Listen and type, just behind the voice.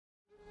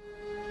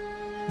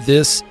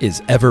This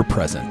is Ever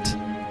Present,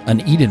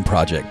 an Eden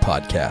Project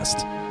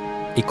podcast,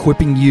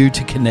 equipping you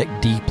to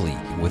connect deeply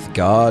with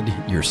God,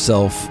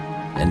 yourself,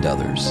 and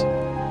others.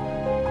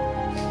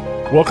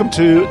 Welcome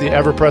to the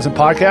Ever Present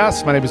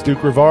podcast. My name is Duke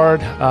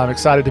Rivard. I'm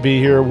excited to be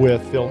here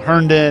with Phil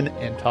Herndon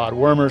and Todd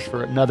Wermers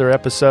for another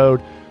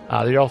episode.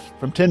 They're all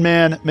from Tin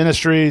Man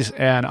Ministries,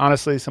 and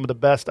honestly, some of the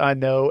best I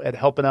know at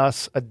helping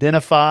us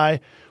identify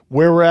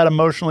where we're at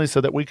emotionally so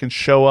that we can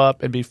show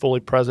up and be fully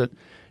present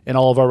in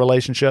all of our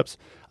relationships.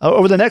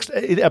 Over the next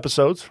 8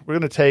 episodes, we're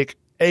going to take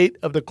 8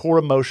 of the core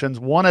emotions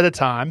one at a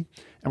time,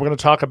 and we're going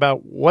to talk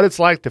about what it's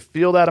like to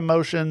feel that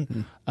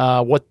emotion,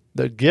 what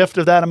the gift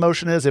of that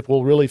emotion is, if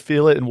we'll really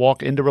feel it and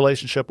walk into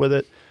relationship with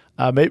it,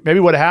 maybe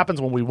what happens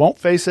when we won't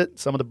face it,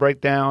 some of the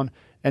breakdown,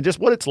 and just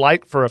what it's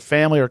like for a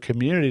family or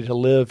community to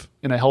live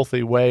in a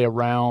healthy way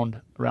around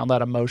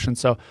that emotion.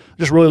 So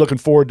just really looking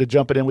forward to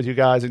jumping in with you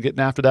guys and getting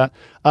after that.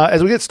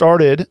 As we get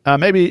started,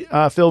 maybe,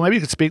 Phil, maybe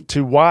you could speak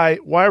to why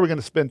are we going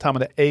to spend time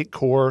on the 8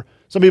 core?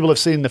 Some people have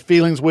seen the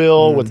feelings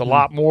wheel with a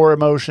lot more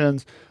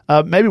emotions.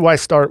 Maybe why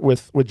start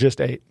with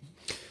just 8?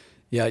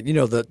 Yeah, you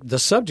know, the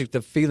subject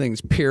of feelings,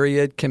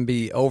 period, can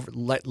be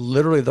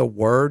literally the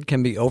word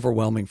can be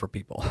overwhelming for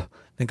people.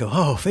 They go,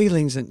 oh,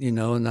 feelings,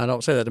 and I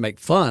don't say that to make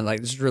fun. Like,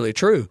 this is really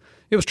true.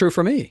 It was true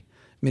for me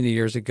many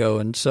years ago.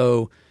 And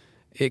so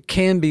it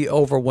can be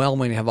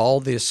overwhelming to have all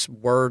this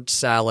word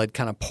salad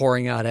kind of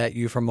pouring out at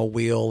you from a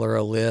wheel or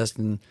a list.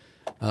 And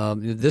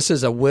this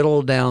is a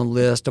whittled down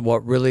list of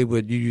what really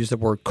would you use the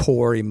word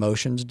core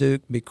emotions,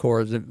 Duke,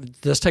 because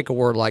let's take a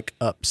word like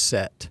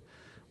upset.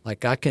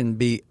 Like, I can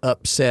be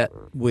upset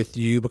with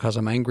you because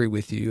I'm angry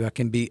with you. I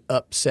can be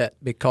upset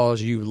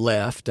because you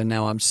left and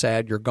now I'm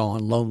sad you're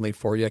gone, lonely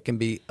for you. I can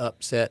be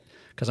upset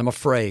because I'm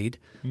afraid.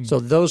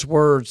 So those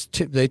words,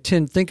 they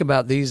tend to think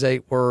about these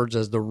 8 words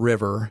as the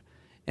river,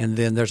 and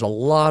then there's a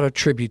lot of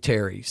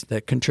tributaries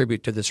that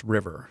contribute to this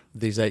river,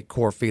 these 8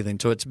 core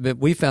feelings. So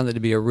we found it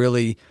to be a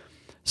really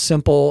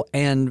simple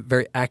and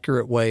very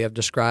accurate way of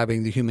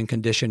describing the human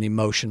condition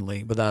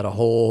emotionally without a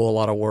whole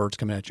lot of words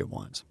coming at you at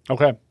once.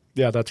 Okay.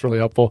 Yeah, that's really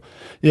helpful.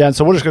 Yeah, and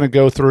so we're just going to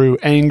go through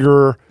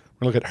anger, we're going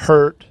to look at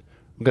hurt,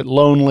 we'll look at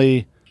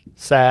lonely,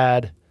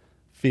 sad,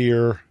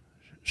 fear,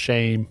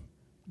 shame,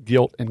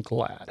 guilt, and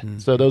glad.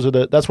 So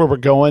that's where we're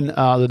going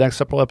the next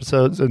couple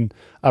episodes. And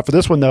for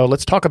this one, though,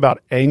 let's talk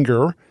about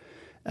anger.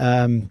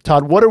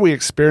 Todd, what are we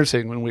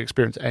experiencing when we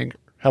experience anger?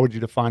 How would you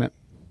define it?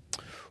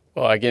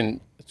 Well,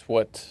 again, it's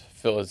what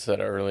Phil had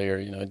said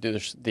earlier,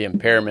 there's the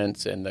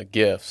impairments and the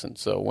gifts. And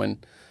so when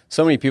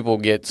so many people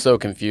get so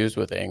confused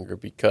with anger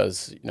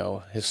because,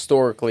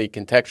 historically,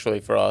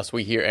 contextually for us,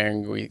 we hear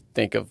anger, we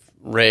think of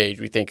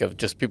rage, we think of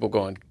just people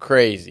going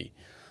crazy,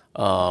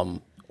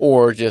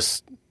 or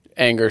just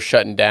anger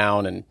shutting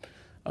down and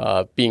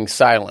being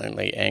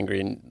silently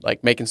angry and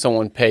like making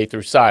someone pay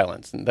through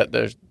silence. And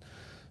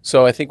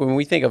so I think when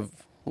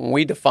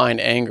we define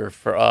anger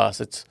for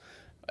us, it's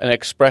an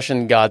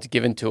expression God's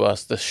given to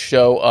us to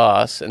show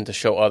us and to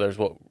show others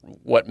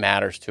what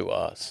matters to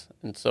us.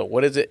 And so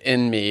what is it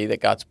in me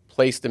that God's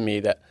placed in me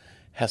that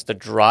has to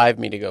drive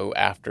me to go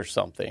after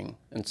something?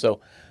 And so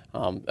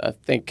I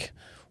think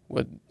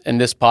in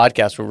this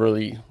podcast,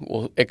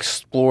 we'll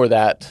explore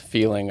that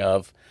feeling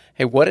of,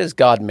 hey, what has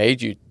God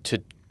made you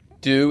to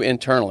do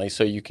internally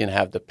so you can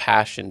have the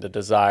passion, the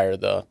desire,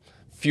 the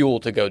fuel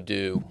to go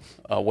do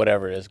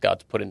whatever it is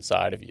God's put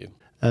inside of you.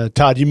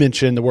 Todd, you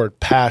mentioned the word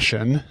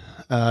passion.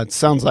 It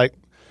sounds like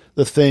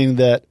the thing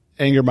that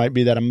anger might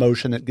be that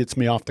emotion that gets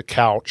me off the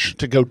couch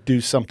to go do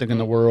something in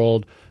the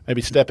world,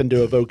 maybe step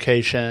into a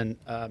vocation,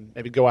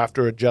 maybe go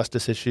after a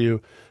justice issue.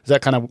 Is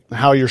that kind of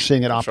how you're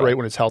seeing it operate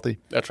when it's healthy?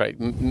 That's right.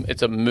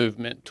 It's a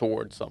movement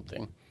towards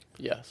something.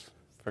 Yes,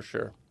 for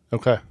sure.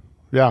 Okay.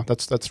 Yeah,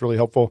 that's really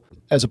helpful.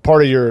 As a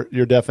part of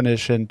your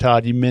definition,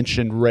 Todd, you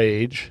mentioned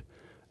rage.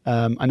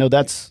 I know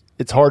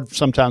it's hard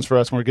sometimes for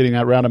us when we're getting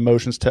around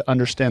emotions to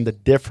understand the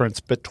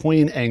difference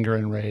between anger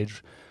and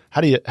rage.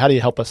 How do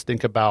you help us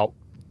think about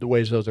the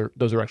ways those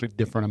are actually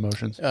different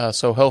emotions?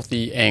 So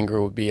healthy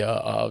anger would be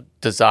a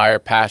desire,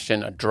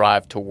 passion, a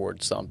drive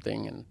towards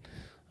something.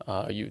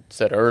 And you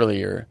said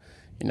earlier,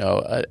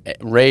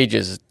 rage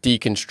is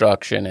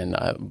deconstruction, and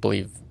I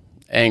believe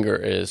anger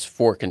is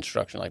for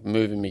construction, like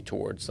moving me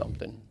towards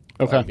something.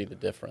 Okay. That would be the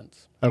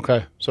difference.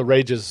 Okay. So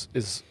rage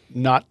is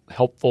not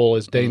helpful,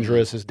 is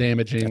dangerous, is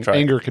damaging. That's right.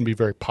 Anger can be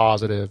very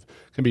positive,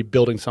 can be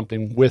building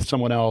something with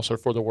someone else or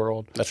for the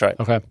world. That's right.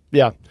 Okay.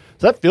 Yeah.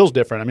 So that feels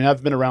different. I mean,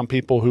 I've been around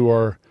people who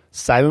are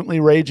silently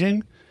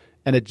raging,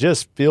 and it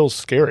just feels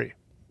scary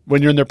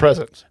when you're in their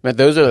presence. But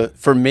those are,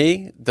 for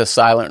me, the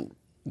silent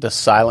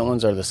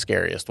ones are the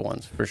scariest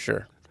ones, for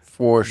sure.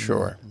 For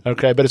sure.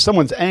 Okay. But if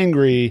someone's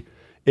angry,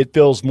 it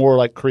feels more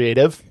like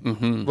creative,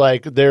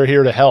 like they're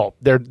here to help.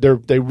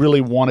 They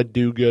really want to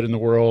do good in the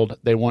world.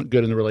 They want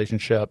good in the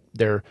relationship.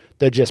 They're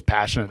just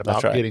passionate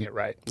about getting it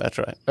right. That's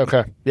right.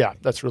 Okay, yeah,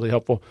 that's really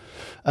helpful.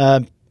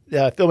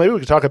 Phil, maybe we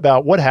could talk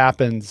about what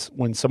happens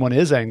when someone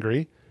is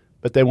angry,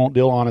 but they won't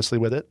deal honestly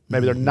with it.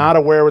 Maybe they're not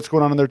aware of what's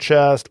going on in their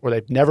chest, or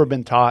they've never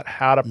been taught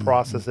how to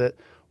process it.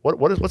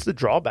 What's the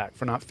drawback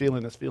for not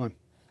feeling this feeling?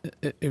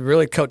 It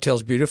really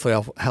coattails beautifully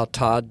off how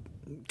Todd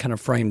kind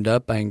of framed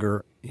up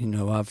anger.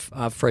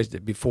 I've phrased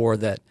it before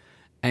that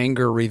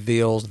anger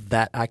reveals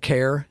that I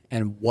care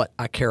and what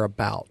I care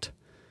about.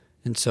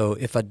 And so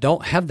if I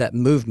don't have that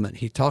movement,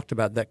 he talked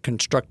about that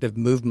constructive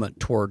movement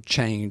toward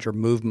change or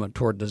movement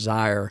toward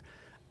desire,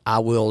 I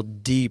will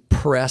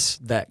depress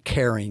that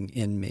caring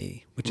in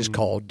me, which is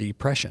called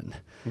depression.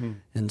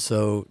 And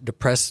so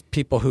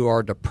people who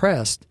are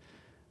depressed,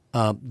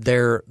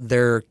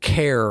 their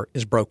care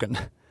is broken.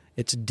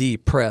 It's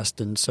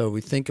depressed. And so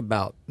we think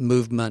about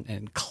movement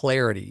and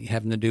clarity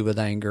having to do with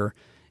anger,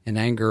 and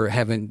anger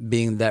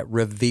being that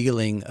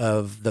revealing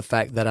of the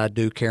fact that I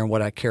do care and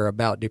what I care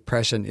about.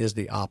 Depression is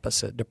the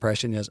opposite.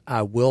 Depression is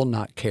I will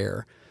not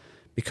care,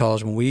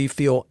 because when we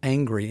feel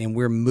angry and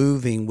we're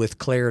moving with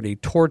clarity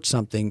towards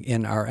something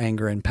in our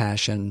anger and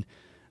passion,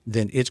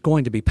 then it's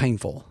going to be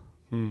painful.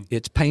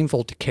 It's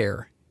painful to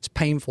care. It's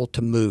painful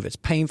to move. It's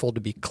painful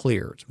to be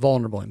clear. It's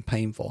vulnerable and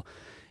painful.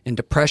 And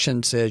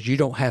depression says you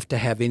don't have to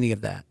have any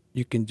of that.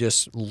 You can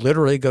just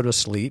literally go to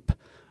sleep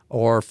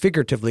or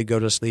figuratively go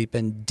to sleep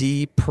and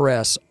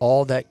depress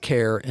all that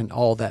care and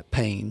all that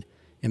pain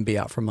and be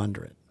out from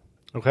under it.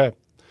 Okay.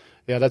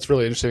 Yeah, that's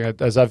really interesting.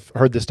 As I've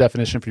heard this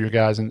definition for you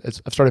guys, and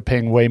I've started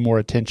paying way more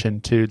attention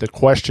to the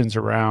questions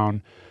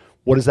around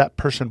what does that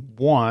person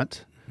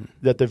want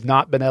that they've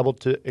not been able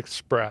to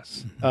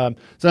express.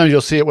 Sometimes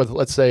you'll see it with,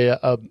 let's say,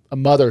 a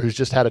mother who's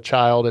just had a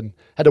child and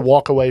had to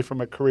walk away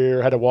from a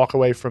career, had to walk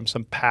away from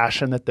some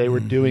passion that they were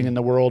doing in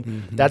the world.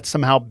 That's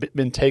somehow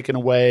been taken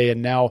away,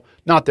 and now,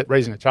 not that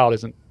raising a child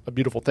isn't a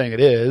beautiful thing, it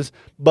is,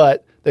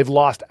 but they've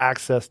lost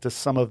access to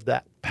some of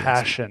that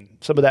passion,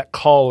 some of that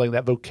calling,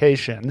 that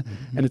vocation,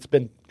 and it's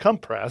been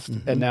compressed,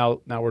 and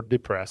now we're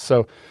depressed.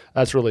 So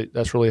that's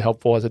really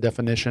helpful as a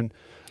definition.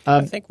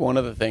 I think one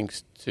of the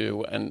things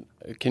too, and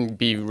it can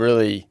be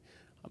really,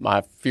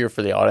 my fear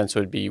for the audience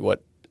would be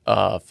what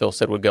Phil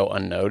said would go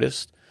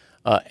unnoticed.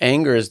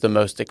 Anger is the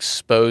most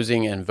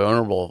exposing and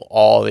vulnerable of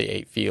all the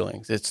 8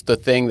 feelings. It's the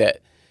thing that,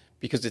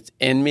 because it's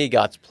in me,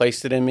 God's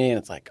placed it in me, and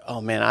it's like, oh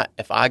man,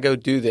 if I go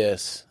do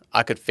this,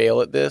 I could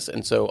fail at this.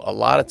 And so a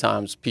lot of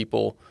times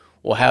people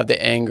will have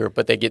the anger,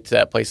 but they get to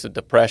that place of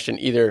depression.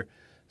 Either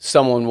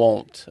someone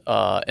won't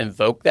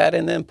invoke that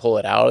in them, pull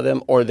it out of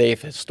them, or they've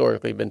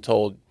historically been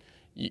told,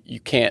 you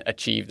can't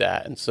achieve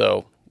that. And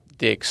so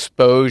the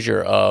exposure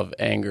of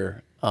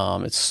anger,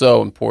 it's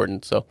so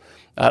important. So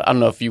I don't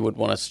know if you would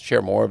want to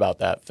share more about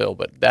that, Phil,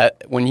 but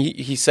that when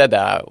he said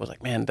that, I was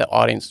like, man, the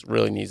audience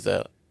really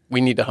we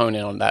need to hone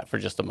in on that for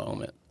just a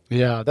moment.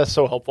 Yeah, that's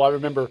so helpful. I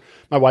remember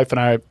my wife and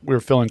I, we were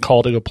feeling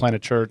called to go plant a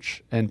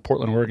church in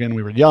Portland, Oregon.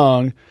 We were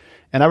young,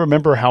 and I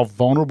remember how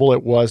vulnerable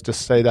it was to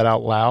say that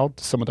out loud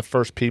to some of the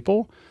first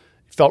people.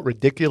 Felt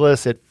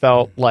ridiculous. It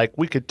felt like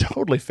we could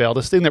totally fail.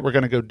 This thing that we're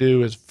going to go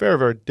do is very,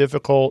 very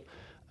difficult.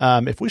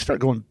 If we start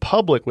going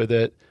public with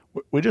it,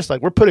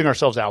 we're putting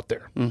ourselves out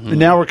there. And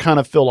now we're kind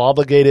of feel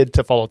obligated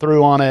to follow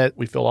through on it.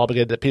 We feel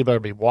obligated that people are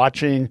going to be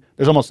watching.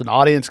 There's almost an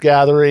audience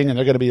gathering, and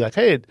they're going to be like,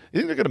 hey, you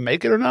think they're going to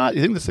make it or not?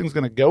 You think this thing's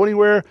going to go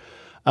anywhere?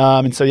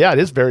 And so, yeah, it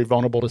is very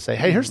vulnerable to say,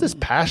 hey, here's this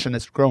passion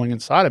that's growing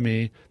inside of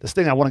me, this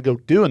thing I want to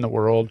go do in the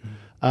world.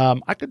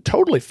 I could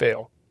totally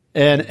fail.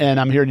 And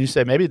I'm hearing you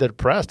say maybe they're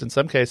depressed. In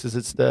some cases,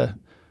 it's the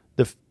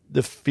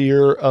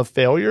fear of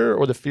failure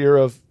or the fear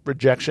of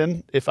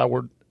rejection. If I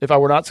were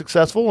not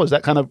successful, is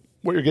that kind of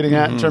what you're getting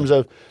at in terms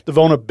of the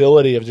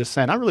vulnerability of just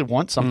saying, I really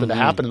want something to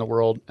happen in the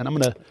world, and I'm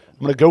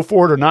gonna go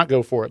for it or not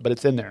go for it, but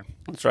it's in there.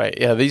 That's right.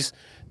 Yeah, these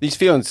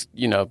feelings,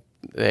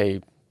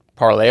 they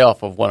parlay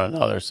off of one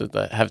another. So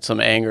that have some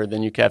anger,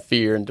 then you can have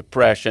fear and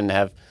depression,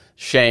 have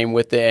shame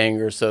with the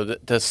anger. So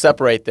to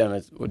separate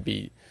them would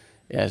be.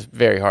 Yeah, it's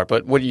very hard.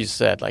 But what you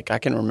said, like I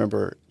can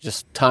remember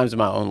just times in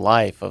my own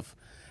life of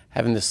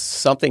having this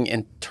something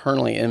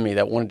internally in me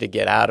that wanted to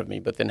get out of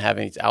me, but then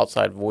having these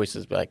outside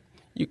voices be like,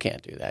 you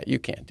can't do that. You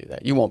can't do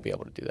that. You won't be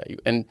able to do that.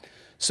 And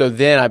so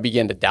then I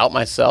began to doubt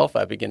myself.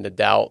 I began to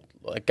doubt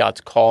like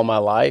God's call in my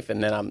life.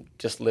 And then I'm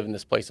just living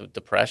this place of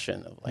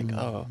depression of like,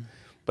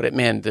 but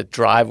the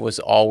drive was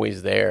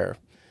always there.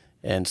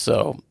 And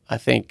so I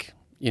think,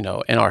 in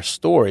our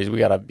stories, we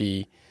got to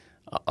be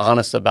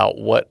honest about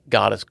what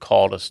God has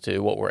called us to,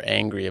 what we're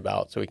angry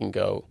about, so we can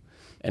go.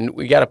 And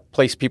we got to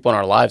place people in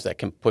our lives that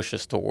can push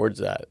us towards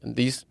that. And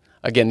these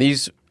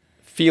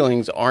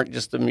feelings aren't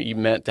just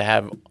meant to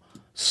have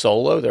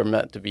solo. They're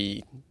meant to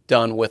be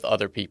done with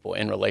other people,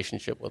 in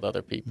relationship with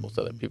other people,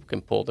 so that people can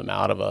pull them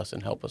out of us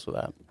and help us with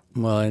that.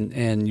 Well,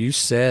 and you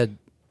said,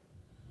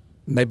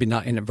 maybe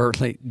not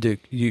inadvertently, Duke,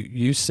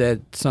 you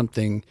said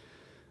something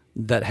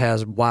that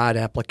has wide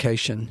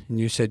application, and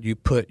you said you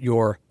put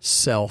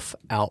yourself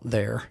out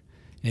there.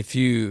 If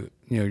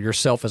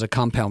yourself is a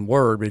compound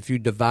word, but if you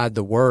divide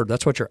the word,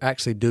 that's what you're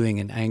actually doing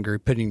in anger,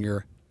 putting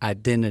your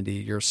identity,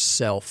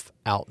 yourself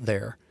out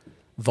there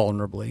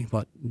vulnerably,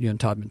 what you and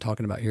Todd have been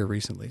talking about here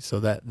recently.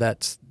 So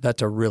that's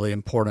a really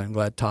important. I'm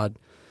glad Todd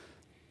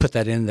put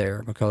that in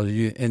there because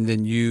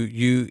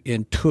you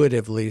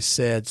intuitively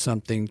said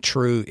something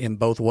true in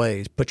both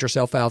ways. Put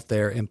yourself out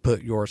there and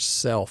put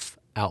yourself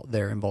out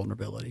there in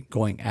vulnerability,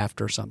 going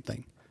after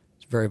something.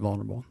 It's very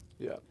vulnerable.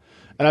 Yeah.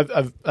 And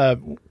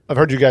I've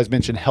heard you guys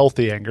mention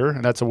healthy anger,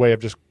 and that's a way of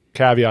just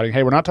caveating,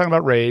 hey, we're not talking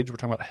about rage, we're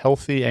talking about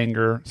healthy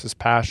anger. This is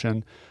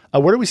passion.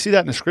 Where do we see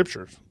that in the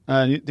scriptures?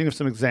 You think of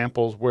some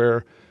examples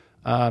where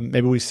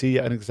maybe we see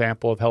an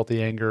example of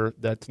healthy anger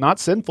that's not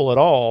sinful at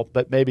all,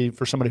 but maybe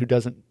for somebody who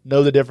doesn't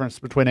know the difference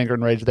between anger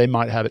and rage, they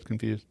might have it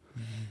confused.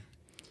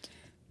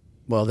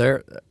 Well,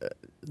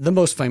 the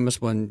most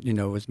famous one,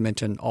 is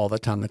mentioned all the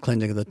time, the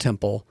cleansing of the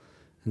temple.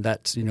 And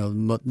that's,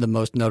 the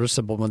most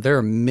noticeable one. There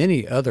are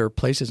many other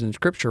places in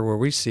Scripture where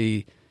we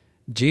see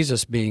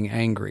Jesus being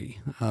angry.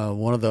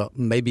 One of the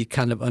maybe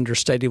kind of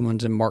understated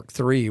ones in Mark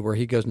 3, where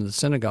he goes into the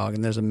synagogue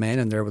and there's a man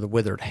in there with a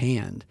withered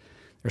hand.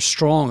 There's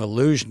strong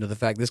allusion to the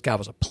fact this guy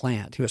was a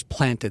plant. He was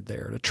planted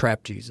there to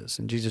trap Jesus,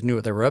 and Jesus knew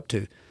what they were up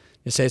to.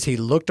 It says he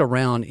looked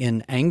around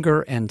in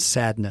anger and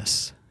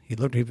sadness.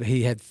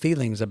 He had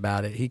feelings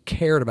about it. He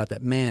cared about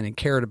that man and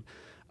cared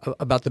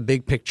about the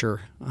big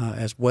picture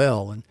as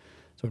well. And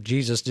so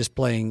Jesus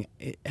displaying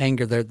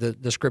anger there,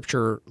 the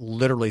Scripture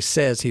literally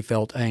says he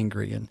felt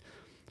angry. And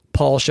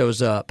Paul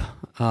shows up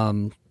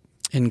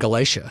in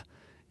Galatia,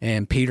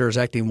 and Peter is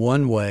acting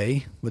one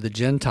way with the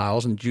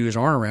Gentiles, and Jews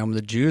aren't around. When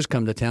the Jews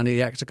come to town,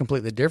 he acts a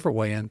completely different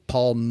way. And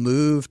Paul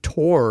moved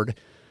toward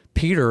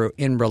Peter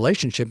in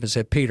relationship and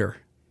said, Peter,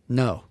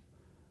 no,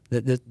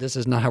 this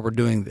is not how we're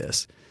doing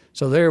this.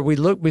 So there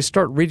we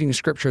start reading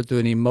Scripture through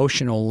an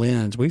emotional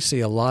lens. We see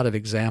a lot of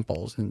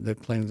examples in the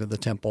cleansing of the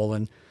temple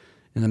and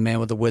the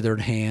man with the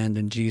withered hand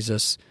and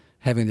Jesus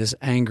having this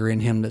anger in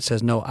him that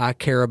says, no, I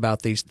care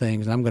about these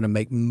things, and I'm going to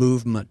make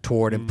movement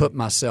toward and put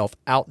myself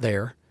out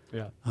there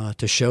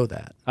to show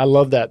that. I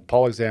love that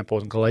Paul example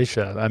in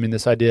Galatia. I mean,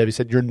 this idea of, he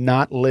said, you're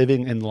not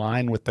living in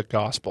line with the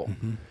gospel.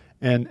 Mm-hmm.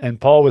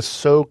 And Paul was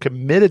so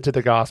committed to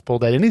the gospel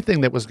that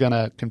anything that was going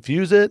to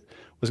confuse it,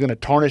 was going to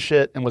tarnish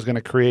it, and was going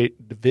to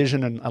create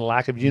division and a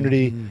lack of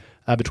unity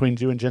between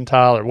Jew and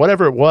Gentile or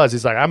whatever it was,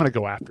 he's like, I'm going to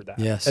go after that.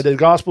 Yes. And the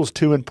gospel's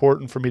too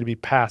important for me to be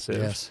passive.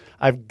 Yes.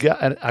 I've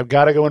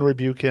got to go and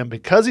rebuke him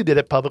because he did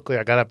it publicly.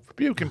 I got to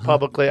rebuke him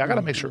publicly. I got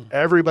to make sure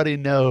everybody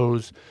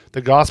knows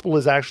the gospel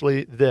is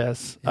actually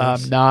this,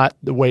 not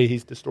the way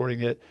he's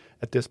distorting it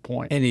at this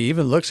point. And he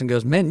even looks and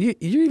goes, man, you're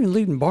even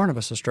leading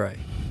Barnabas astray.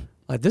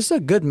 Like, this is a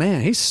good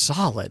man. He's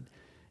solid.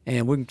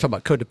 And we can talk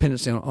about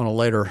codependency on a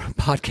later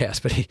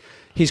podcast, but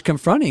he's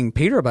confronting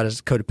Peter about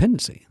his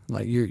codependency.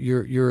 Like,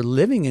 you're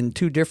living in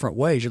two different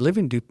ways. You're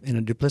living in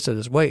a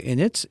duplicitous way, and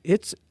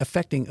it's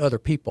affecting other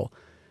people.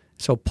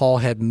 So Paul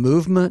had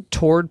movement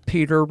toward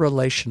Peter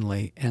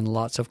relationally and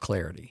lots of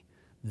clarity.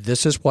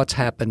 This is what's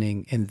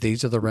happening, and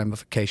these are the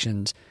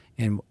ramifications,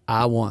 and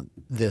I want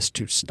this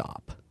to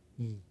stop.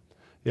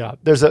 Yeah,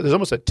 there's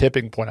almost a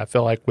tipping point, I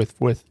feel like,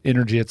 with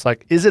energy. It's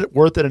like, is it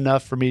worth it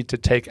enough for me to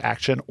take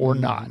action or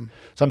not?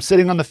 So I'm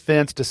sitting on the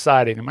fence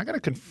deciding, am I going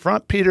to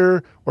confront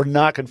Peter or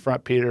not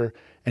confront Peter?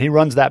 And he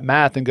runs that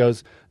math and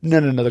goes, no,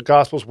 the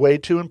gospel's way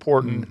too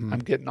important. I'm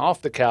getting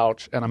off the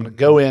couch, and I'm going to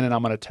go in and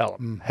I'm going to tell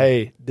him,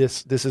 hey,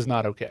 this is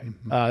not okay.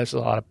 There's a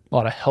lot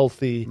of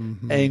healthy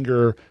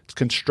anger. It's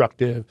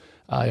constructive.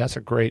 That's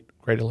a great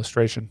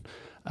illustration.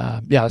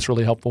 That's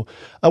really helpful.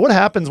 What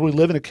happens when we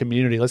live in a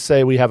community? Let's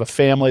say we have a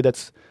family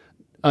that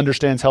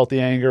understands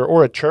healthy anger,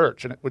 or a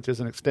church, which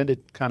is an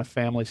extended kind of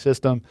family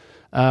system.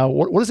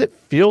 What does it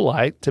feel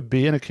like to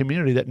be in a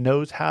community that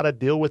knows how to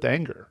deal with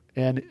anger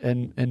and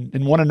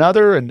one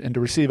another and to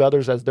receive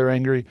others as they're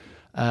angry?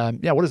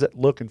 What does it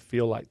look and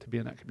feel like to be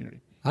in that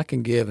community? I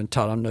can give, and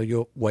Todd, I know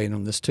you'll weigh in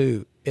on this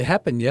too. It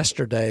happened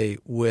yesterday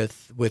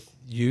with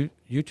you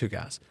two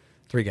guys,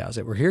 three guys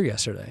that were here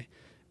yesterday.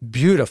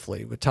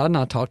 Beautifully. But Todd and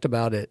I talked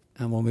about it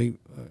when we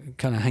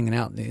kind of hanging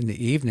out in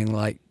the evening,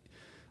 like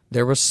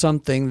there was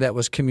something that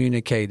was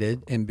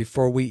communicated, and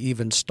before we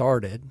even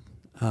started,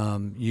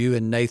 you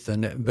and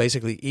Nathan,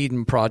 basically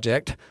Eden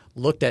Project,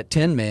 looked at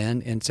Tin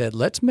Man and said,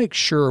 let's make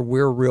sure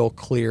we're real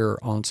clear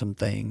on some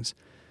things.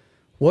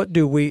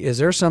 Is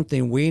there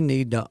something we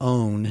need to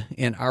own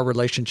in our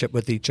relationship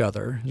with each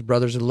other as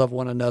brothers who love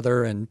one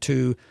another, and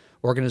two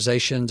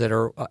organizations that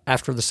are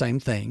after the same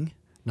thing,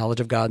 knowledge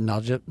of God,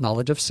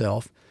 knowledge of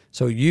self.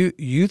 So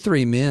you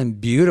three men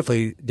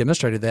beautifully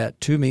demonstrated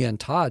that to me and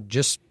Todd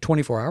just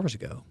 24 hours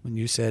ago when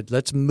you said,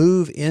 let's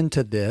move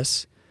into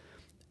this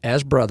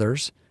as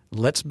brothers.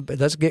 Let's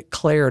get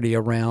clarity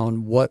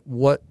around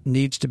what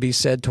needs to be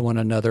said to one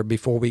another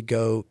before we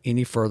go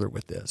any further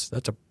with this.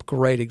 That's a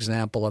great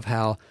example of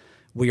how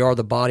we are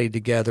the body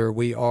together.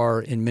 We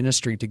are in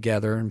ministry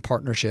together in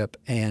partnership,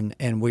 and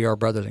we are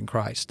brothers in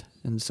Christ.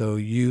 And so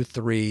you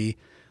three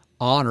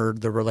honored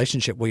the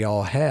relationship we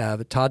all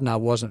have. Todd and I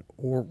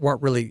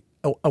weren't really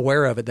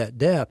aware of it that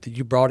depth.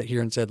 You brought it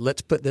here and said,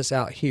 let's put this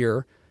out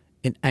here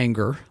in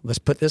anger. Let's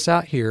put this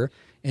out here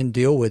and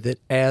deal with it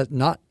as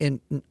not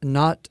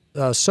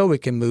so we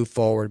can move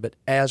forward, but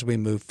as we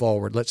move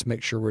forward, let's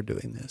make sure we're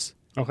doing this.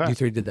 Okay. You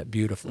three did that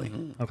beautifully.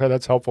 Okay,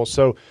 that's helpful.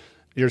 So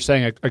you're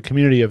saying a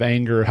community of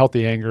anger,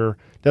 healthy anger,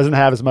 doesn't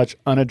have as much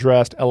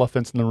unaddressed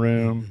elephants in the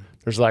room.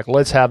 There's like,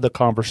 let's have the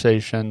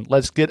conversation.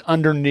 Let's get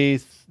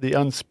underneath the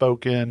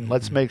unspoken.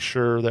 Let's make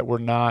sure that we're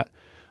not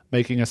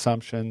making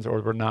assumptions,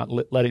 or we're not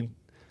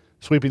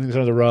sweeping things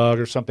under the rug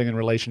or something in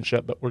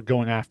relationship, but we're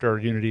going after our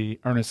unity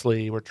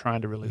earnestly. We're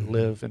trying to really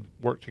live and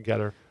work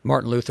together.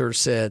 Martin Luther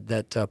said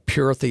that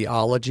pure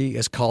theology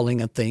is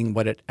calling a thing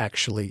what it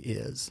actually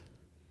is.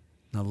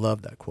 And I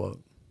love that quote.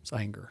 It's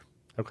anger.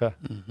 Okay.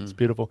 It's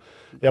beautiful.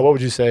 Yeah, what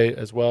would you say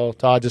as well,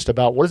 Todd, just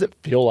about what does it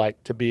feel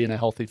like to be in a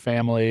healthy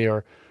family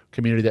or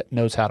community that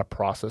knows how to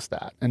process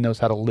that and knows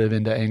how to live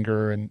into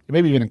anger and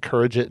maybe even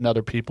encourage it in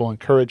other people,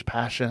 encourage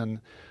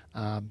passion,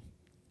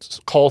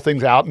 call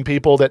things out in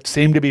people that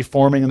seem to be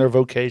forming in their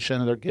vocation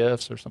and their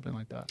gifts or something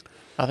like that?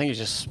 I think it's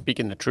just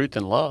speaking the truth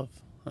in love.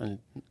 And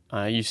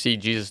you see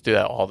Jesus do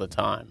that all the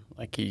time.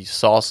 Like he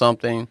saw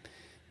something,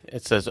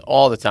 it says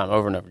all the time,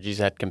 over and over,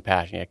 Jesus had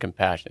compassion. He had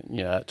compassion.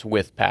 That's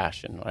with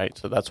passion, right?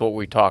 So that's what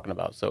we're talking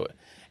about. So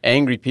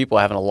angry people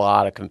having a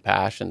lot of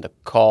compassion to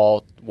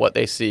call what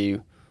they see.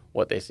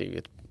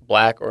 It's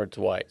black or it's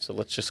white. So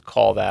let's just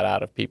call that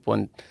out of people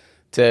and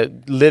to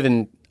live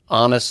in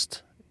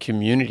honest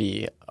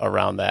community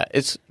around that.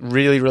 It's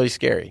really, really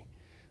scary.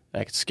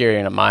 Like it's scary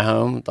in my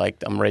home. Like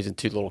I'm raising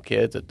two little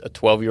kids, a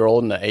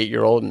 12-year-old and an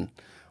 8-year-old, and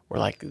we're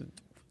like,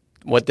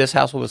 what this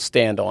house will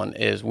stand on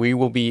is we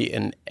will be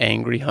an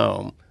angry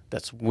home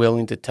that's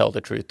willing to tell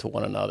the truth to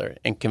one another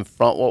and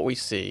confront what we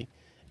see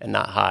and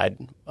not hide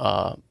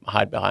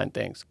behind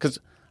things. Because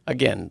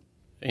again,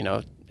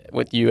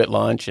 with you at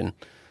lunch and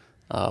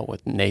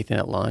with Nathan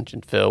at lunch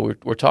and Phil,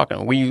 we're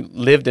talking. We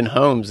lived in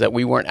homes that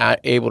we weren't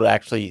able to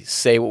actually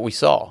say what we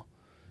saw.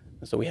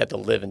 And so we had to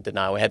live in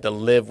denial. We had to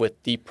live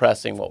with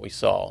depressing what we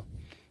saw.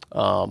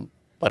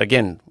 But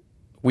again,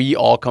 we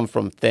all come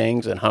from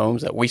things and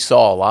homes that we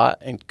saw a lot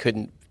and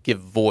couldn't give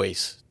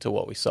voice to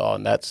what we saw.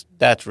 And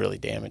that's really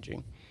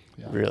damaging,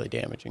 really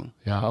damaging.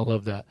 Yeah, I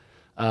love that.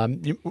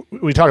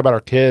 We talk about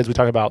our kids. We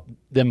talk about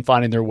them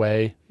finding their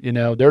way.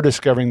 They're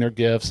discovering their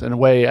gifts. In a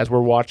way, as we're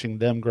watching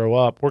them grow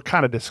up, we're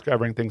kind of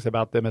discovering things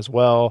about them as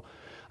well.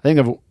 I think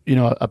of,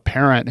 a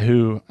parent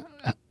who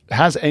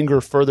has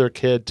anger for their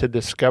kid to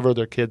discover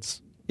their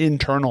kid's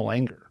internal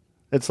anger.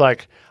 It's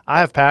like, I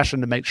have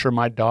passion to make sure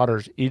my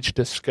daughters each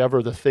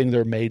discover the thing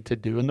they're made to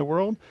do in the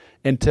world,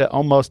 and to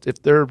almost,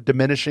 if they're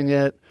diminishing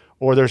it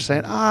or they're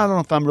saying, I don't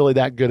know if I'm really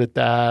that good at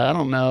that, I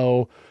don't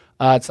know.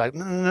 It's like,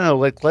 no,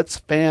 like, let's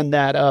fan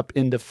that up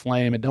into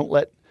flame, and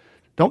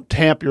don't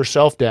tamp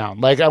yourself down.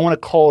 Like, I want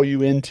to call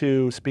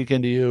you speak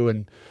into you.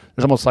 And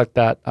there's almost like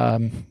that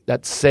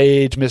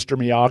sage Mr.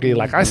 Miyagi,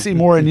 like, I see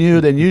more in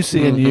you than you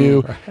see in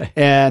you. Right.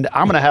 And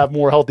I'm going to have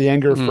more healthy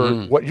anger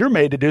for what you're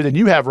made to do than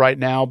you have right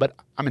now. But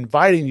I'm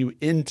inviting you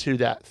into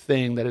that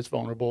thing that is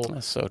vulnerable.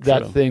 That's so true.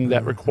 That thing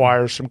that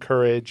requires some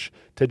courage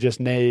to just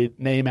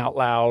name out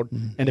loud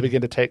and to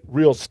begin to take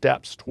real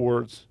steps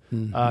towards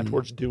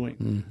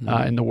doing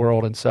in the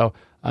world. And so,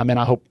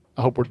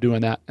 I hope we're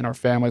doing that in our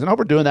families, and I hope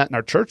we're doing that in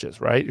our churches,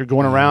 right? You're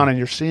going around and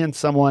you're seeing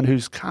someone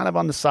who's kind of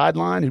on the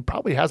sideline, who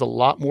probably has a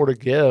lot more to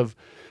give,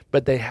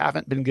 but they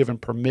haven't been given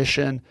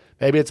permission.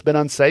 Maybe it's been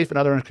unsafe in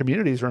other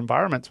communities or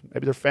environments,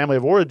 maybe their family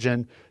of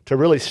origin, to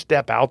really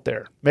step out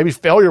there. Maybe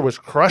failure was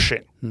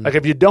crushing. Like,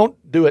 if you don't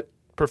do it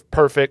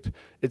perfect,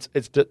 it's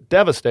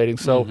devastating.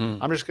 So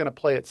I'm just going to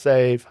play it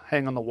safe,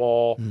 hang on the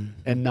wall,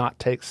 and not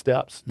take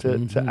steps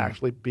to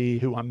actually be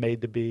who I'm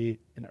made to be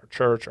in our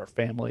church, our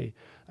family,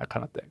 that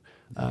kind of thing.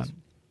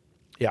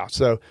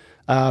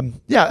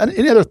 And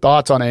any other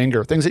thoughts on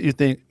anger? Things that you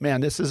think, man,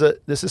 this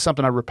is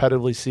something I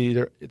repetitively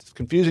see. It's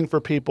confusing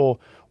for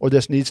people, or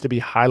this needs to be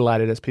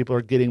highlighted as people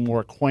are getting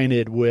more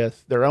acquainted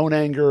with their own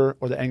anger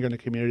or the anger in the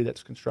community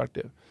that's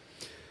constructive.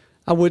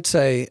 I would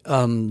say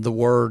the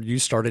word, you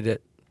started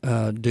it,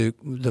 Duke,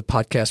 the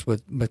podcast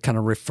with kind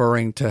of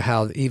referring to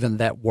how even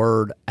that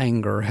word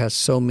anger has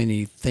so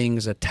many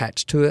things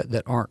attached to it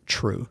that aren't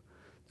true,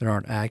 that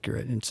aren't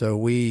accurate. And so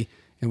we've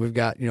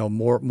got,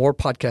 more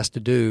podcasts to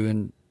do,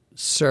 and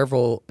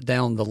several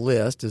down the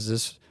list is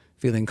this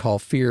feeling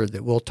called fear,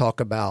 that we'll talk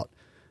about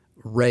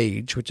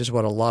rage, which is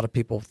what a lot of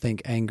people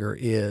think anger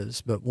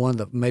is. But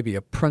maybe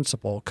a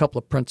couple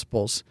of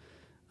principles,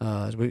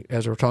 as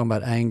we're talking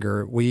about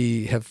anger,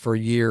 we have for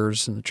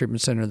years in the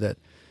treatment center that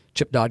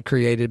Chip Dodd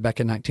created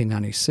back in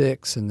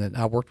 1996, and that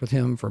I worked with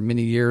him for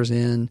many years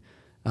in.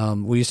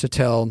 We used to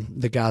tell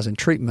the guys in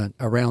treatment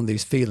around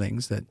these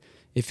feelings that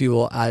if you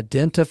will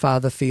identify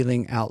the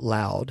feeling out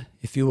loud,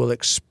 if you will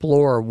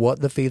explore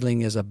what the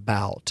feeling is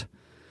about,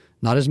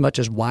 not as much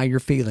as why you're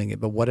feeling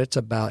it, but what it's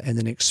about, and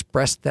then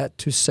express that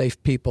to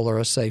safe people or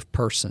a safe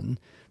person,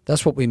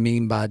 that's what we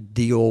mean by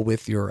deal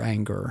with your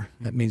anger.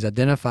 That means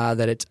identify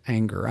that it's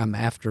anger. I'm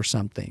after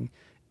something.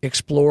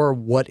 Explore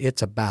what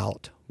it's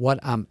about, what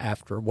I'm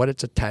after, what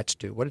it's attached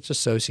to, what it's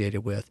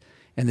associated with,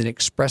 and then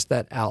express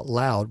that out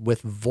loud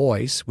with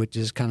voice, which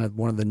is kind of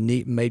one of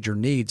the major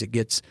needs. It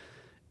gets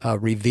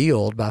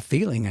revealed by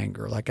feeling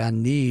anger. Like, I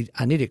need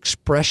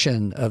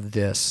expression of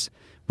this,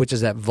 which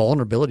is that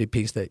vulnerability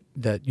piece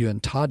that you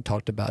and Todd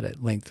talked about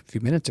at length a few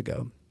minutes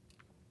ago.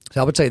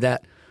 So I would say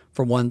that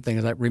for one thing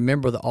is like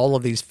remember all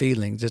of these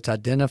feelings, it's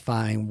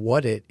identifying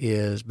what it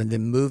is, but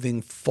then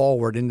moving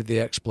forward into the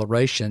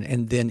exploration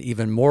and then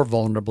even more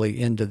vulnerably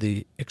into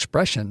the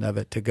expression of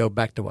it. To go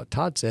back to what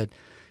Todd said,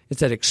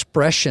 it's that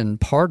expression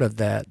part of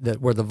that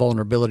where the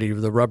vulnerability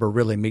of the rubber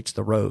really meets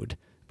the road,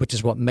 which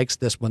is what makes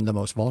this one the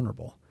most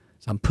vulnerable.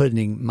 So I'm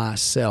putting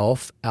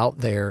myself out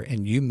there,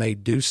 and you may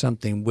do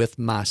something with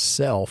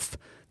myself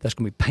that's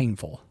going to be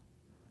painful.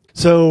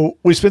 So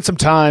we spent some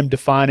time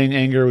defining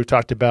anger. We've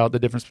talked about the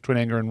difference between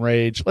anger and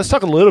rage. Let's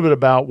talk a little bit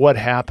about what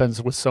happens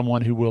with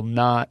someone who will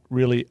not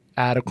really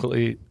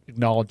adequately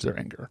acknowledge their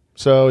anger.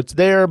 So it's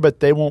there, but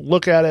they won't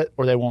look at it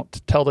or they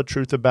won't tell the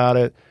truth about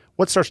it.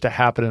 What starts to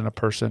happen in a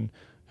person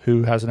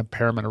who has an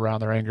impairment around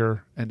their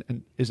anger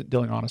and isn't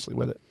dealing honestly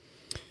with it?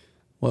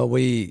 Well,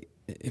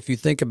 if you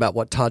think about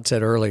what Todd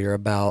said earlier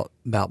about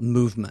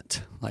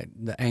movement, like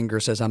the anger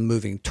says I'm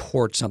moving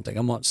towards something.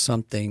 I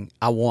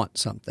want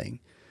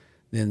something.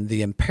 Then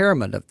the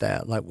impairment of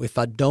that, like if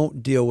I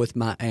don't deal with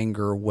my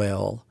anger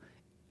well,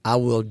 I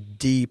will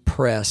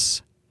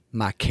depress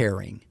my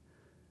caring.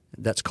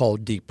 That's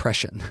called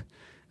depression.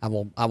 I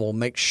will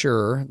make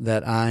sure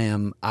that I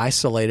am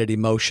isolated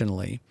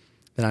emotionally,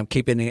 that I'm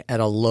keeping it at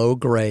a low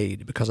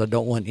grade because I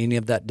don't want any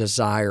of that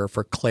desire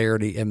for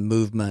clarity and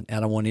movement.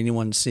 I don't want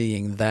anyone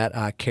seeing that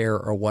I care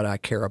or what I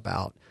care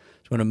about.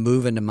 So I'm going to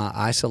move into my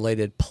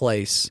isolated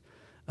place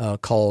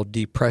called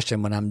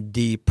depression when I'm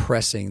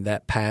depressing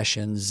that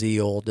passion,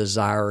 zeal,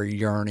 desire,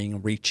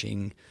 yearning,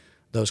 reaching,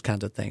 those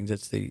kinds of things.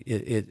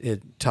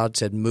 Todd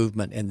said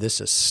movement, and this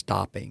is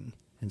stopping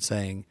and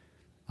saying,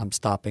 I'm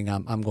stopping.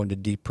 I'm going to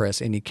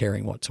depress any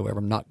caring whatsoever.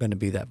 I'm not going to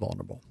be that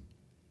vulnerable.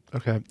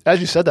 Okay. As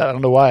you said that, I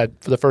don't know why,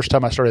 for the first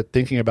time I started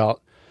thinking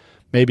about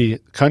maybe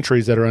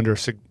countries that are under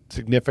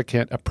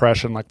significant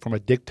oppression, like from a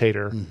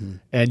dictator,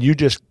 and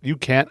you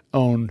can't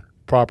own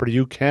property,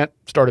 you can't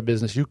start a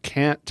business, you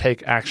can't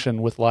take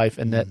action with life,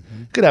 and that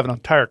you could have an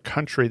entire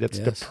country that's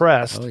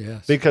depressed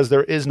because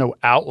there is no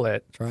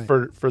outlet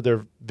for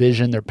their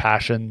vision, their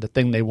passion, the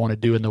thing they want to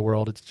do in the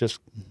world. It's just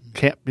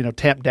can't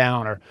tamped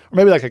down, or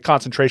maybe like a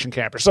concentration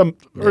camp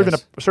or even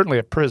certainly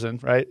a prison,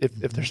 right?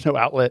 If there's no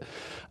outlet,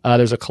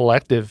 there's a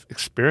collective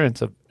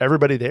experience of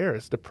everybody there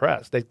is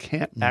depressed. They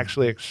can't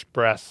actually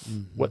express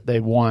what they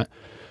want.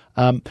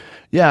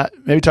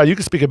 Maybe Todd, you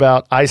could speak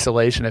about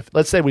isolation. If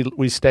let's say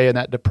we stay in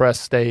that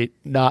depressed state,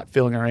 not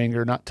feeling our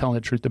anger, not telling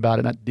the truth about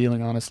it, not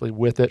dealing honestly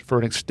with it for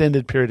an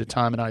extended period of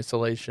time in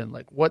isolation,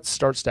 like what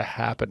starts to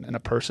happen in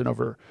a person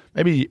over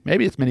maybe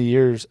it's many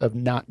years of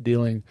not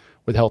dealing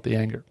with healthy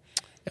anger?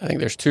 I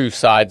think there's two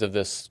sides of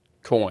this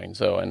coin.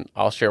 So, and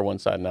I'll share one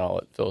side and I'll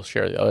let Phil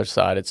share the other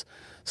side. It's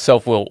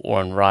self-will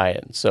or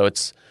riot. So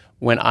it's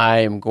when I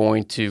am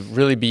going to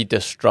really be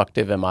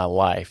destructive in my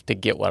life to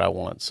get what I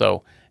want.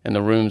 So in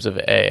the rooms of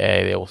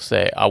AA, they will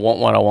say, I want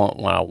what I want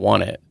when I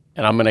want it,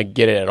 and I'm going to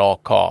get it at all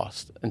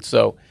costs. And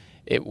so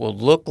it will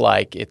look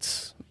like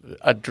it's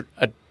a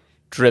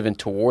driven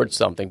towards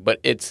something, but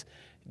it's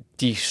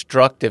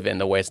destructive in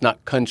the way. It's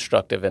not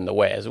constructive in the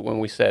way. As when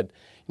we said,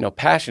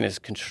 passion is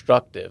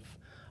constructive.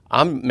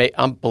 I'm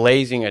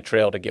blazing a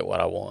trail to get what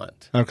I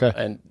want. Okay.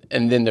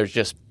 And then there's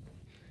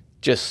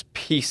just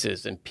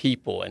pieces and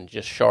people and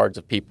just shards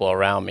of people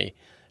around me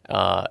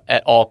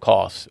at all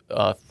costs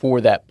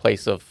for that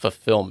place of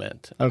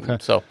fulfillment. Okay.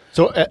 So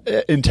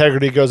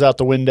integrity goes out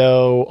the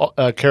window.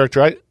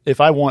 Character.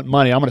 If I want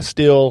money, I'm going to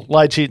steal,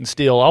 lie, cheat, and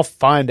steal. I'll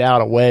find out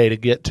a way to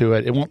get to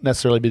it. It won't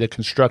necessarily be the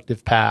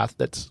constructive path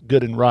that's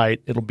good and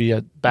right. It'll be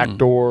a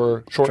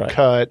backdoor,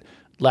 shortcut,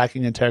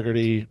 lacking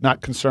integrity,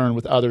 not concerned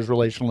with others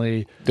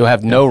relationally. They'll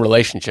have no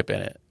relationship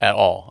in it at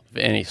all of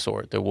any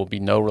sort. There will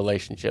be no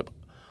relationship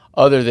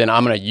other than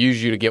I'm going to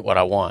use you to get what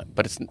I want.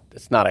 But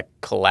it's not a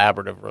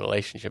collaborative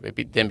relationship.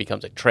 It then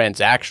becomes a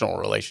transactional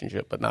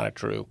relationship, but not a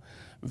true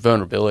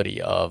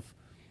vulnerability of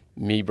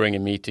me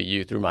bringing me to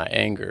you through my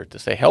anger to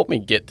say, help me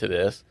get to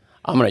this.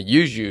 I'm going to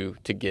use you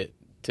to get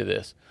to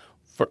this.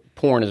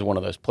 Porn is one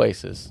of those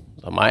places.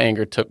 So my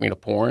anger took me to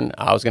porn.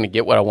 I was going to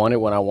get what I wanted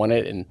when I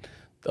wanted, and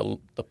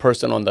the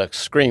person on the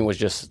screen was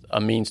just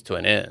a means to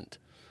an end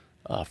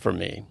for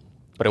me.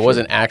 But it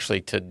wasn't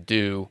actually to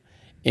do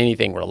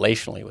anything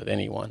relationally with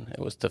anyone. It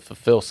was to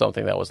fulfill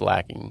something that was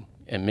lacking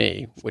in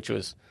me, which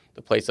was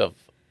the place of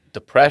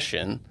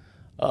depression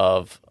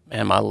of,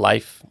 man, my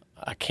life,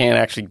 I can't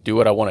actually do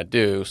what I want to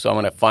do, so I'm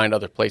going to find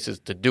other places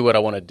to do what I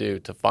want to do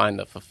to find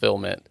the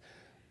fulfillment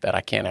that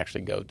I can't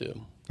actually go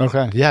do.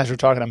 Okay. Yeah, as you're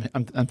talking,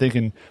 I'm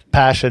thinking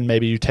passion,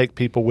 maybe you take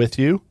people with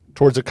you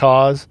towards a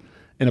cause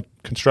in a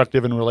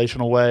constructive and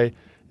relational way,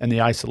 and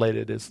the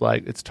isolated is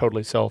like it's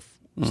totally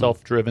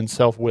self-driven,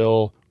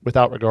 self-will,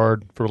 without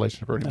regard for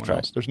relationship or anyone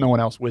else. There's no one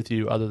else with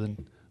you other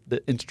than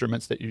the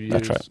instruments that you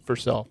use for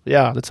self.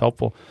 Yeah, that's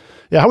helpful.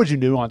 Yeah, how would you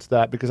nuance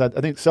that? Because I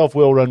think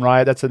self-will run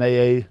riot, that's an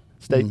AA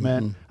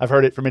statement. I've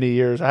heard it for many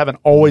years. I haven't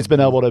always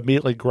been able to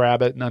immediately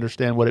grab it and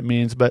understand what it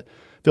means. But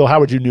Phil, how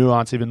would you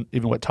nuance even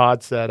what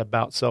Todd said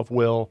about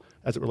self-will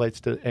as it relates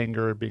to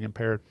anger and being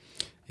impaired?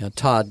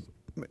 Todd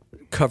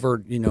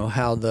covered,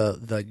 how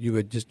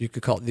you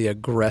could call it the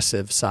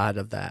aggressive side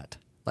of that.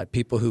 Like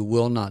people who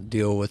will not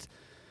deal with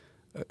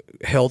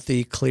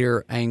healthy,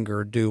 clear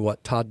anger do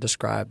what Todd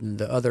described. And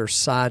the other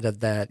side of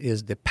that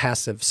is the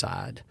passive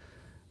side.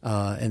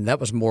 And that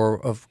was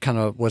more of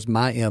was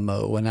my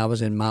MO. When I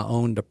was in my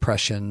own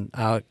depression,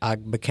 I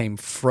became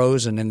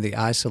frozen in the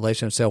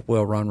isolation of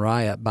self-will run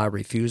riot by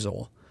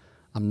refusal.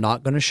 I'm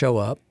not going to show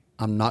up.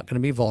 I'm not going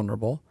to be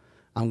vulnerable.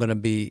 I'm going to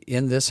be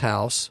in this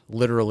house,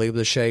 literally with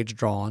the shades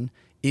drawn.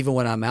 Even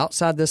when I'm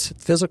outside this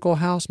physical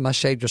house, my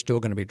shades are still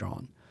going to be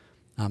drawn.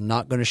 I'm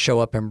not going to show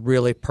up and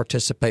really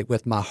participate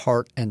with my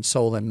heart and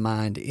soul and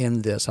mind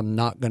in this. I'm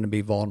not going to be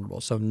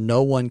vulnerable. So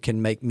no one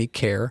can make me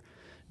care.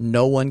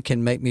 No one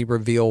can make me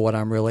reveal what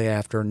I'm really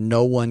after.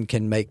 No one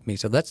can make me.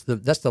 So that's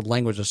the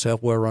language of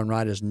self-will run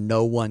right, is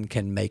no one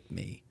can make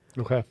me.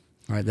 Okay.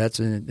 All right.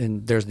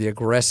 And there's the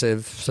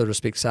aggressive, so to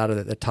speak, side of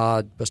it that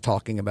Todd was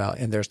talking about,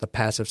 and there's the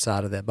passive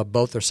side of that. But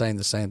both are saying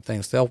the same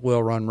thing.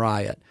 Self-will run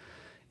riot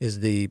is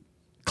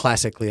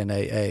classically an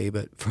AA,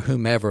 but for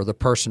whomever, the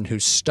person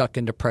who's stuck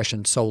in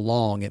depression so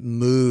long, it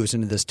moves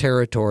into this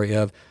territory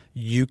of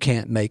you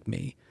can't make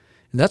me.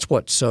 And that's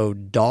what's so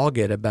dogged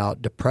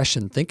about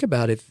depression. Think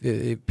about if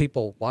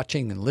people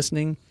watching and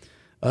listening,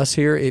 us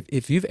here,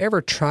 if you've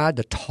ever tried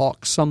to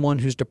talk someone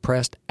who's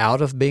depressed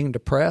out of being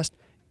depressed,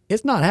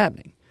 it's not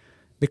happening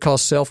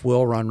because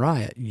self-will run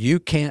riot.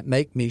 You can't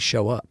make me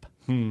show up.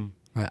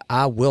 Right?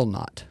 I will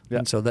not. Yep.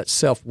 And so that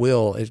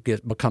self-will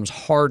becomes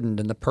hardened,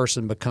 and the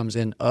person becomes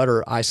in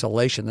utter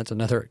isolation. That's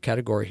another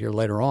category here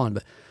later on.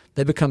 But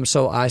they become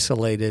so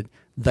isolated,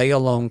 they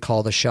alone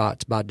call the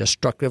shots by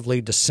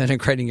destructively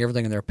disintegrating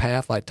everything in their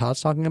path, like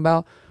Todd's talking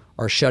about,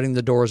 or shutting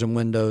the doors and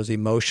windows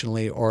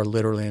emotionally or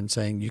literally and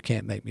saying, you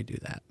can't make me do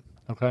that.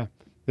 Okay.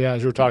 Yeah,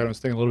 as you were talking, I was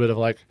thinking a little bit of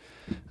like,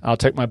 I'll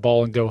take my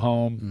ball and go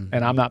home,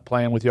 and I'm not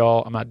playing with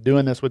y'all. I'm not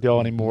doing this with y'all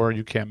anymore.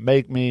 You can't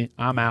make me.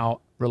 I'm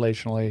out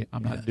relationally.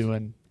 I'm not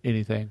doing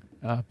anything.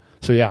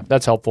 So yeah,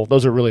 that's helpful.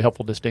 Those are really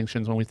helpful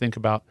distinctions when we think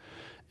about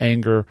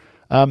anger.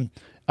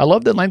 I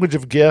love the language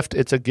of gift.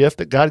 It's a gift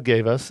that God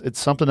gave us. It's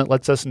something that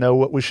lets us know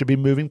what we should be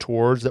moving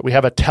towards, that we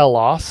have a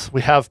telos,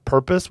 we have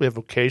purpose, we have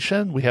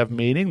vocation, we have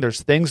meaning.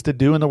 There's things to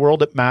do in the world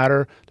that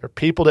matter. There are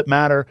people that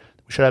matter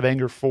that we should have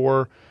anger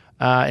for.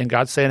 And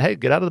God's saying, hey,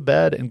 get out of the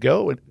bed and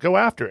go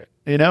after it.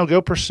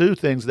 Go pursue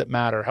things that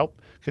matter. Help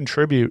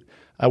contribute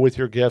with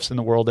your gifts in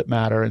the world that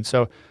matter. And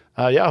so,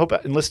 I hope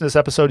in listening to this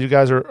episode, you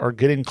guys are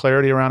getting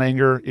clarity around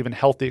anger, even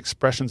healthy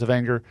expressions of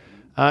anger,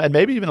 and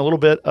maybe even a little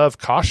bit of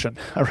caution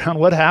around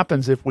what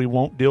happens if we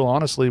won't deal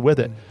honestly with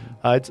it.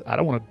 I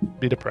don't want to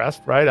be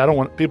depressed, right? I don't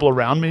want people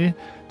around me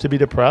to be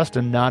depressed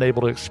and not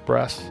able to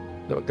express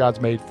what God's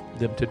made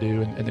them to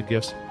do and the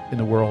gifts in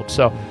the world.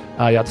 So,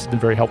 this has been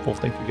very helpful.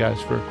 Thank you guys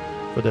for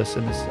this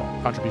and this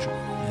contribution.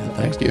 Yeah,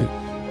 thank you.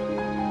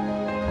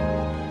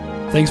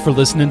 Thanks for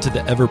listening to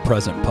the Ever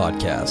Present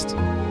podcast.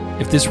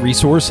 If this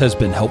resource has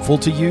been helpful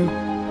to you,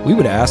 we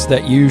would ask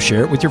that you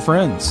share it with your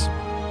friends.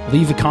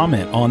 Leave a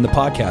comment on the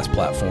podcast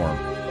platform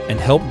and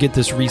help get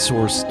this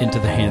resource into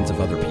the hands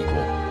of other people.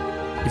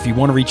 If you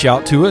want to reach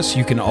out to us,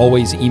 you can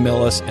always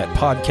email us at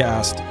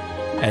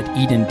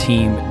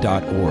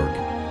podcast@edenteam.org.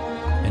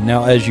 And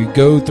now as you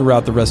go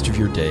throughout the rest of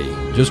your day,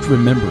 just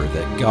remember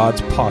that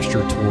God's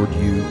posture toward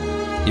you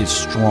is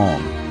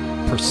strong,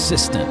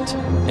 persistent,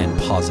 and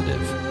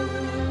positive.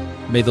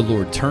 May the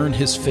Lord turn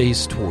his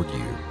face toward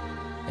you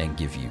and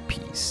give you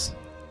peace.